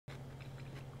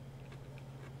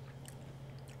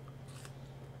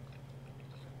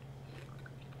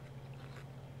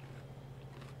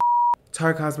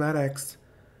Tarte Cosmetics,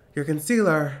 your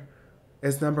concealer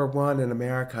is #1 in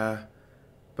America,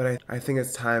 but I think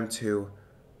it's time to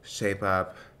shape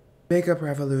up. Makeup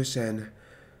revolution.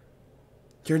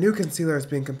 Your new concealer is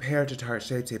being compared to Tarte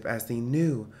Shape Tape as the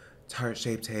new Tarte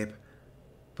Shape Tape.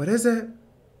 But is it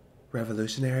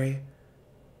revolutionary?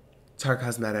 Tarte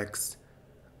Cosmetics,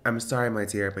 I'm sorry, my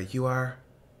dear, but you are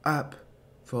up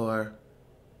for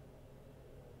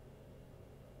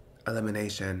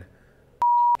elimination.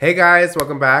 Hey guys,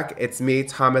 welcome back. It's me,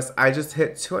 Thomas. I just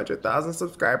hit 200,000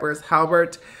 subscribers.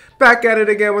 Halbert, back at it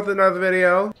again with another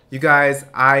video. You guys,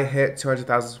 I hit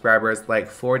 200,000 subscribers like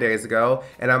 4 days ago,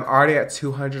 and I'm already at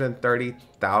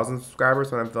 230,000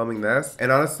 subscribers when I'm filming this.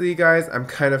 And honestly, you guys, I'm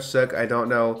kind of shook. I don't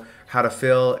know how to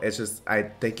feel. It's just,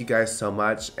 I thank you guys so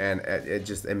much, and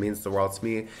it means the world to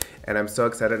me. And I'm so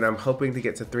excited, and I'm hoping to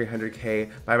get to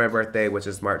 300K by my birthday, which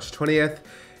is March 20th.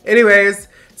 Anyways,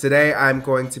 today I'm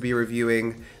going to be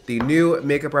reviewing the new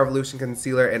Makeup Revolution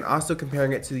concealer and also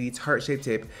comparing it to the Tarte Shape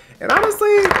Tape. And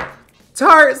honestly,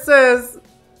 Tarte says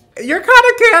you're kind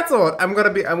of canceled. I'm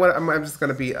just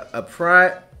gonna be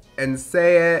upfront and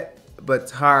say it, but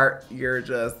Tarte, you're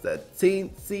just a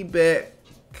teensy bit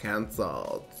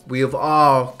canceled. We have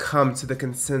all come to the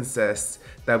consensus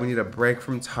that we need a break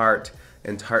from Tarte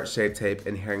and Tarte Shape Tape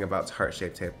and hearing about Tarte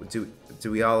Shape Tape. Do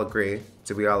we all agree?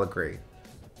 Do we all agree?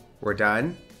 We're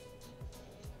done?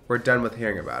 We're done with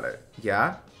hearing about it.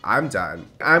 Yeah? I'm done.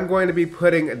 I'm going to be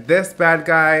putting this bad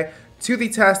guy to the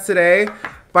test today.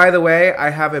 By the way,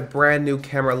 I have a brand new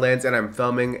camera lens and I'm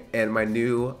filming in my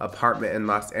new apartment in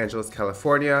Los Angeles,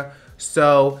 California.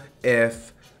 So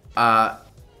if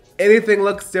anything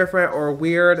looks different or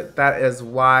weird, that is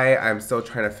why. I'm still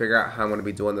trying to figure out how I'm going to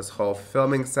be doing this whole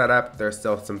filming setup. There's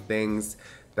still some things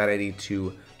that I need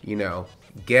to, you know,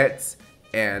 get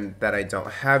and that I don't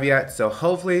have yet. So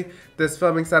hopefully this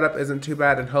filming setup isn't too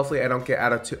bad, and hopefully I don't get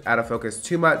out of focus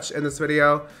too much in this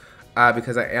video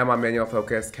because I am on manual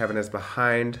focus. Kevin is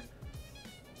behind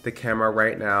the camera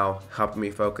right now helping me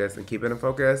focus and keep it in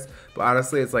focus. But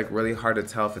honestly, it's like really hard to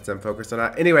tell if it's in focus or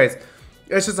not. Anyways,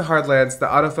 it's just a hard lens. The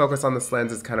autofocus on this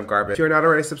lens is kind of garbage. If you're not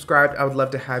already subscribed, I would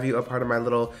love to have you a part of my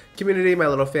little community, my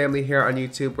little family here on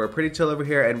YouTube. We're pretty chill over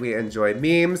here and we enjoy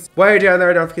memes. While you're down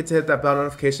there, don't forget to hit that bell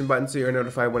notification button so you're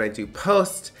notified when I do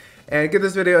post. And give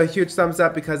this video a huge thumbs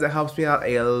up because it helps me out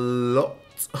a lot.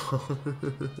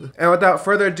 And without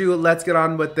further ado, let's get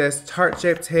on with this Tarte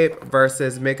Shape Tape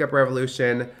versus Makeup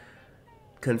Revolution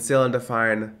Conceal and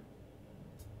Define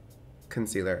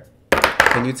Concealer.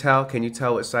 Can you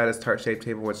tell which side is Tarte Shape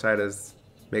Tape and which side is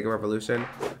Makeup Revolution?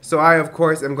 So I, of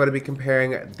course, am going to be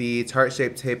comparing the Tarte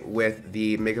Shape Tape with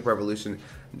the Makeup Revolution,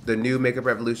 the new Makeup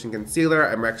Revolution concealer.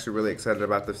 I'm actually really excited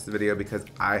about this video because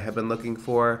I have been looking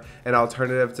for an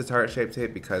alternative to Tarte Shape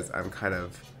Tape because I'm kind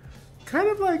of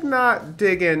like not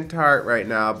digging Tarte right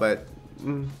now, but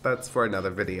that's for another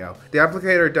video. The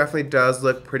applicator definitely does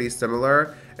look pretty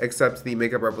similar, except the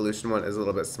Makeup Revolution one is a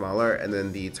little bit smaller, and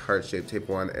then the Tarte Shape Tape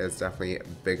one is definitely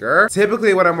bigger.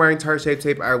 Typically when I'm wearing Tarte Shape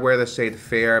Tape, I wear the shade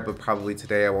Fair, but probably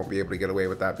today I won't be able to get away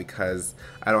with that because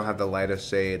I don't have the lightest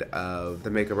shade of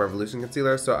the Makeup Revolution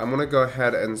concealer. So I'm gonna go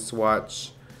ahead and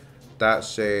swatch that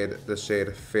shade, the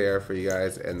shade Fair, for you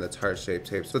guys in the Tarte Shape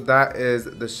Tape. So that is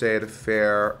the shade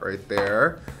Fair right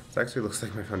there. It actually looks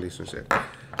like my foundation shade.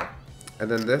 And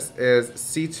then this is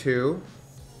C2,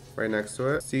 right next to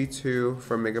it. C2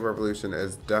 from Makeup Revolution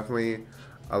is definitely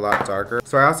a lot darker.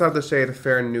 So I also have the shade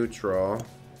Fair Neutral.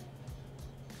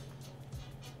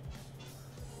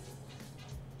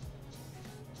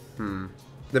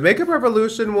 The Makeup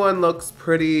Revolution one looks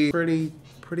pretty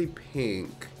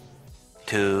pink.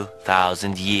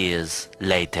 2,000 years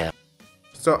later.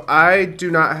 So I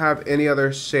do not have any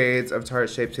other shades of Tarte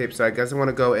Shape Tape, so I guess I want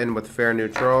to go in with Fair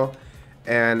Neutral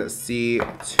and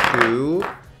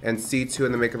C2 and C2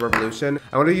 in the Makeup Revolution.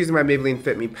 I'm going to be using my Maybelline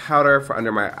Fit Me powder for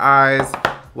under my eyes.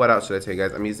 What else should I tell you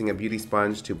guys? I'm using a beauty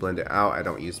sponge to blend it out. I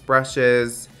don't use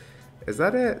brushes. Is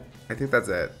that it? I think that's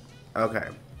it. Okay,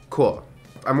 cool.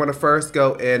 I'm going to first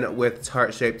go in with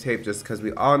Tarte Shape Tape just because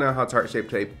we all know how Tarte Shape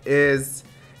Tape is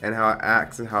and how it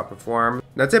acts and how it performs.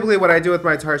 Now typically what I do with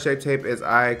my Tarte Shape Tape is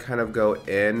I kind of go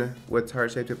in with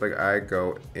Tarte Shape Tape, like I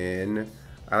go in.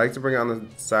 I like to bring it on the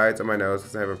sides of my nose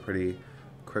because I have a pretty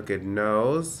crooked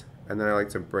nose. And then I like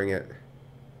to bring it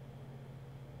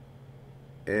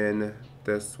in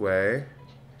this way.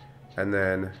 And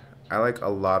then I like a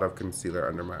lot of concealer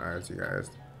under my eyes, you guys.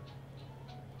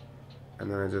 And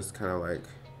then I just kind of like,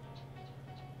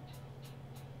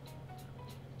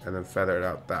 and then feather it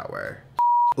out that way.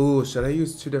 Ooh, should I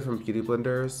use 2 different beauty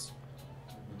blenders?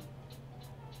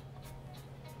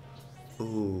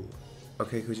 Ooh.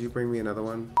 Okay, could you bring me another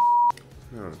one?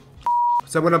 Oh.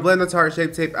 So I'm going to blend the Tarte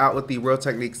Shape Tape out with the Real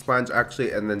Technique sponge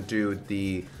actually, and then do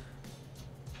the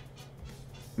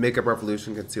Makeup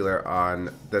Revolution concealer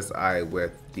on this eye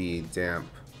with the damp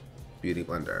beauty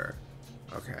blender.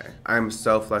 Okay, I'm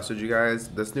so flustered, you guys.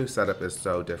 This new setup is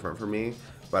so different for me,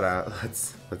 but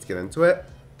let's get into it.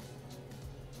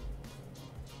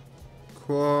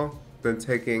 Cool. Then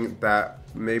taking that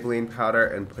Maybelline powder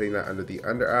and putting that under the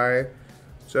under eye,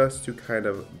 just to kind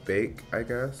of bake, I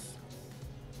guess.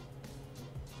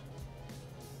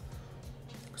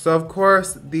 So of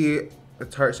course the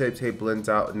Tarte Shape Tape blends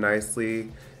out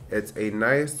nicely. It's a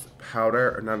nice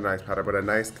powder, or not a nice powder, but a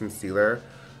nice concealer.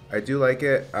 I do like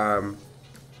it.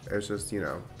 It's just, you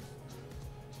know,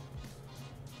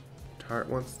 Tarte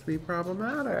wants to be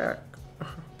problematic.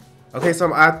 Okay, so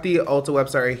I'm at the Ulta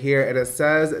website right here, and it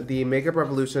says the Makeup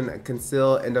Revolution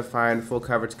Conceal and Define Full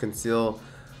Coverage Concealer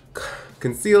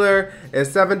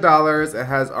is $7. It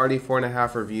has already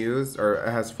 4.5 reviews, or it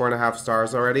has 4.5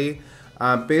 stars already.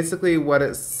 Basically what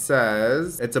it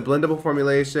says, it's a blendable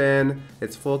formulation,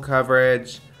 it's full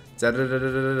coverage,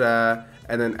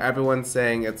 and then everyone's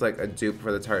saying it's like a dupe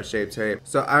for the Tarte Shape Tape.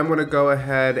 So I'm gonna go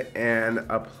ahead and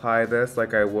apply this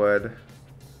like I would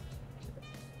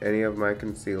any of my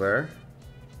concealer.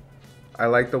 I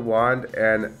like the wand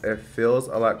and it feels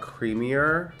a lot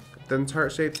creamier than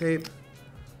Tarte Shape Tape.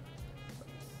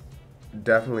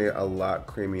 Definitely a lot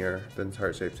creamier than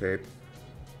Tarte Shape Tape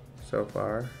so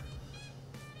far.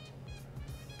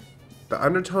 The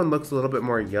undertone looks a little bit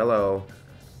more yellow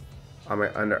on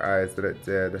my under eyes than it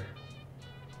did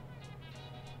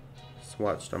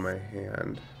swatched on my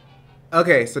hand.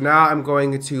 Okay, so now I'm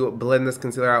going to blend this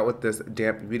concealer out with this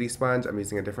damp beauty sponge. I'm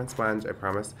using a different sponge, I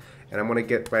promise. And I'm gonna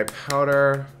get my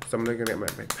powder. So I'm gonna get my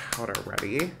powder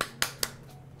ready.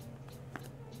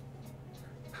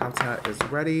 Powder is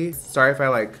ready. Sorry if I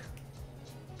like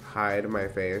hide my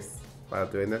face while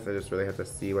doing this. I just really have to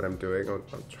see what I'm doing. I'll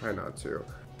try not to.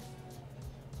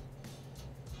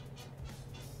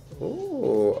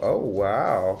 Ooh, oh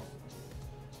wow.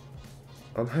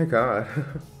 Oh my god.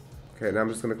 Okay, now I'm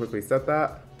just gonna quickly set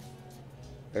that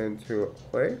into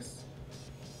place.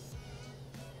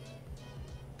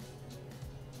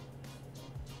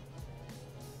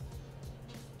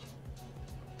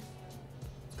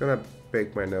 It's gonna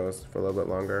bake my nose for a little bit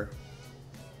longer.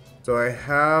 So I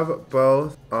have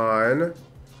both on.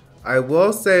 I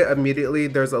will say immediately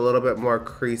there's a little bit more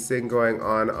creasing going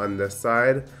on this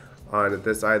side. On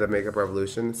this side, the Makeup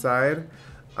Revolution side,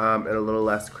 and a little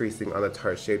less creasing on the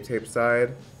Tarte Shape Tape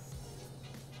side.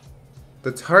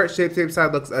 The Tarte Shape Tape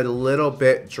side looks a little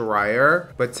bit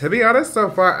drier, but to be honest, so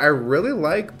far, I really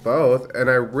like both, and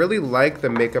I really like the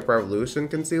Makeup Revolution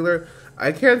concealer.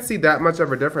 I can't see that much of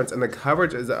a difference, and the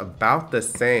coverage is about the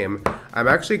same. I'm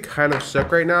actually kind of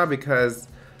shook right now because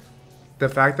the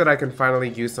fact that I can finally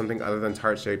use something other than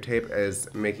Tarte Shape Tape is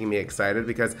making me excited,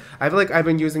 because I feel like I've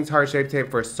been using Tarte Shape Tape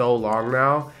for so long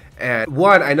now. And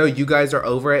one, I know you guys are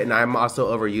over it and I'm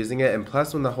also overusing it. And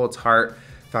plus when the whole Tarte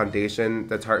foundation,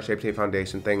 the Tarte Shape Tape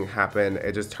foundation thing happened,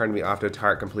 it just turned me off to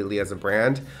Tarte completely as a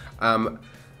brand. Now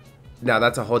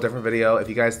that's a whole different video. If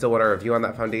you guys still want a review on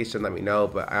that foundation, let me know.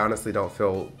 But I honestly don't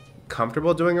feel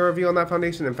comfortable doing a review on that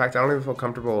foundation. In fact, I don't even feel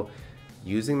comfortable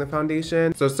using the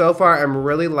foundation. So far I'm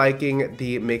really liking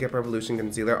the Makeup Revolution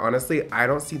concealer. Honestly, I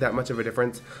don't see that much of a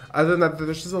difference other than that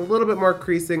there's just a little bit more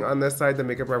creasing on this side, the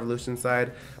Makeup Revolution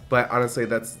side, but honestly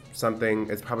that's something,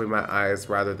 it's probably my eyes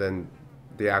rather than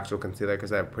the actual concealer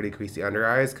because I have pretty creasy under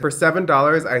eyes. For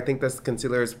 $7, I think this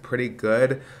concealer is pretty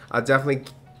good. I'll definitely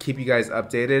keep you guys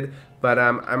updated, but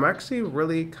I'm actually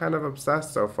really kind of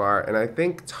obsessed so far, and I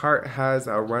think Tarte has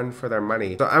a run for their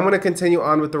money. So I'm gonna continue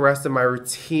on with the rest of my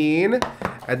routine,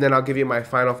 and then I'll give you my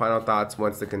final thoughts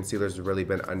once the concealer's really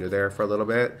been under there for a little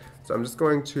bit. So I'm just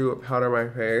going to powder my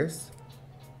face,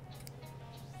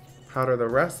 powder the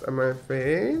rest of my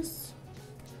face.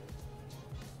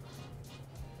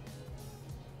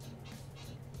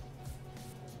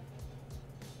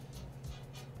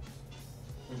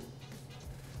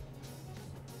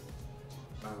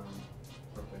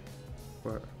 Okay.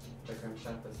 What? The creme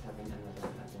shop is having an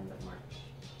event at the end of March.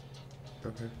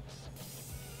 Okay.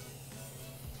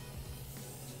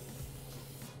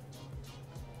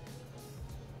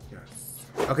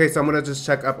 Yes. Okay, so I'm gonna just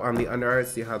check up on the under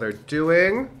eyes, see how they're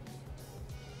doing.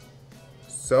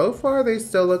 So far, they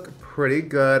still look pretty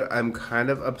good. I'm kind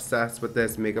of obsessed with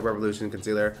this Makeup Revolution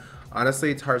concealer.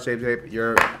 Honestly, Tarte Shape Tape,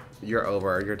 you're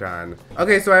over, you're done.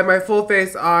 Okay, so I have my full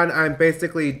face on. I'm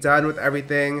basically done with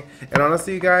everything. And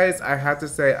honestly, you guys, I have to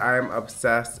say I'm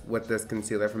obsessed with this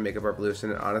concealer from Makeup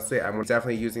Revolution. And honestly, I'm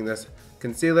definitely using this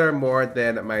concealer more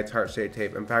than my Tarte Shape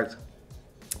Tape. In fact,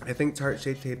 I think Tarte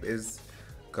Shape Tape is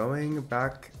going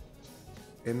back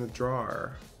in the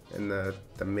drawer in the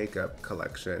makeup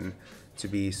collection to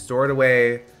be stored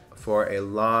away for a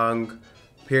long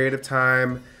period of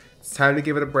time. It's time to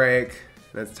give it a break,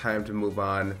 and it's time to move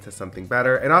on to something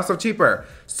better and also cheaper.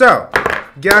 So,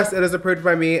 yes, it is approved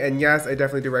by me, and yes, I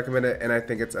definitely do recommend it, and I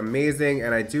think it's amazing,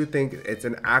 and I do think it's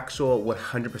an actual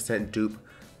 100% dupe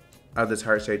of the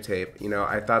Tarte Shape Tape. You know,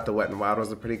 I thought the Wet n Wild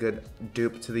was a pretty good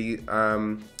dupe to the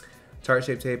Tarte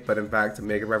Shape Tape, but in fact,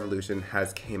 Makeup Revolution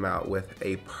has came out with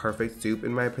a perfect dupe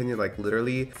in my opinion, like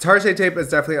literally. Tarte Shape Tape is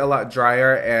definitely a lot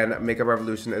drier, and Makeup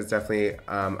Revolution is definitely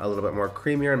a little bit more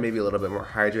creamier and maybe a little bit more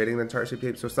hydrating than Tarte Shape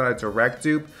Tape, so it's not a direct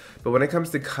dupe, but when it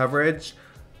comes to coverage,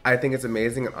 I think it's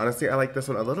amazing, and honestly, I like this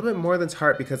one a little bit more than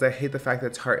Tarte because I hate the fact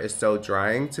that Tarte is so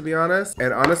drying, to be honest.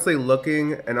 And honestly,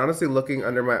 looking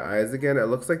under my eyes again, it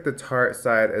looks like the Tarte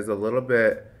side is a little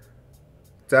bit,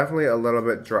 definitely a little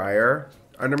bit drier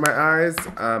under my eyes,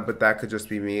 but that could just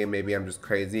be me. Maybe I'm just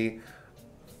crazy.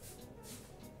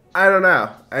 I don't know.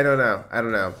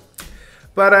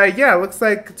 But yeah, it looks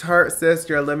like Tarte, sis,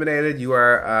 you're eliminated. You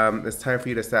are, it's time for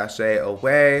you to sashay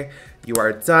away. You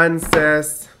are done,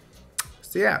 sis.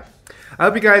 So yeah, I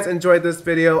hope you guys enjoyed this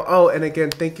video. Oh, and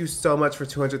again, thank you so much for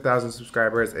 200,000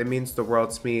 subscribers. It means the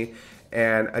world to me.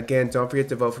 And again, don't forget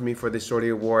to vote for me for the Shorty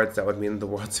Awards. That would mean the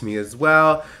world to me as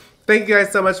well. Thank you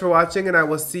guys so much for watching, and I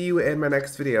will see you in my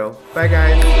next video. Bye,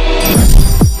 guys.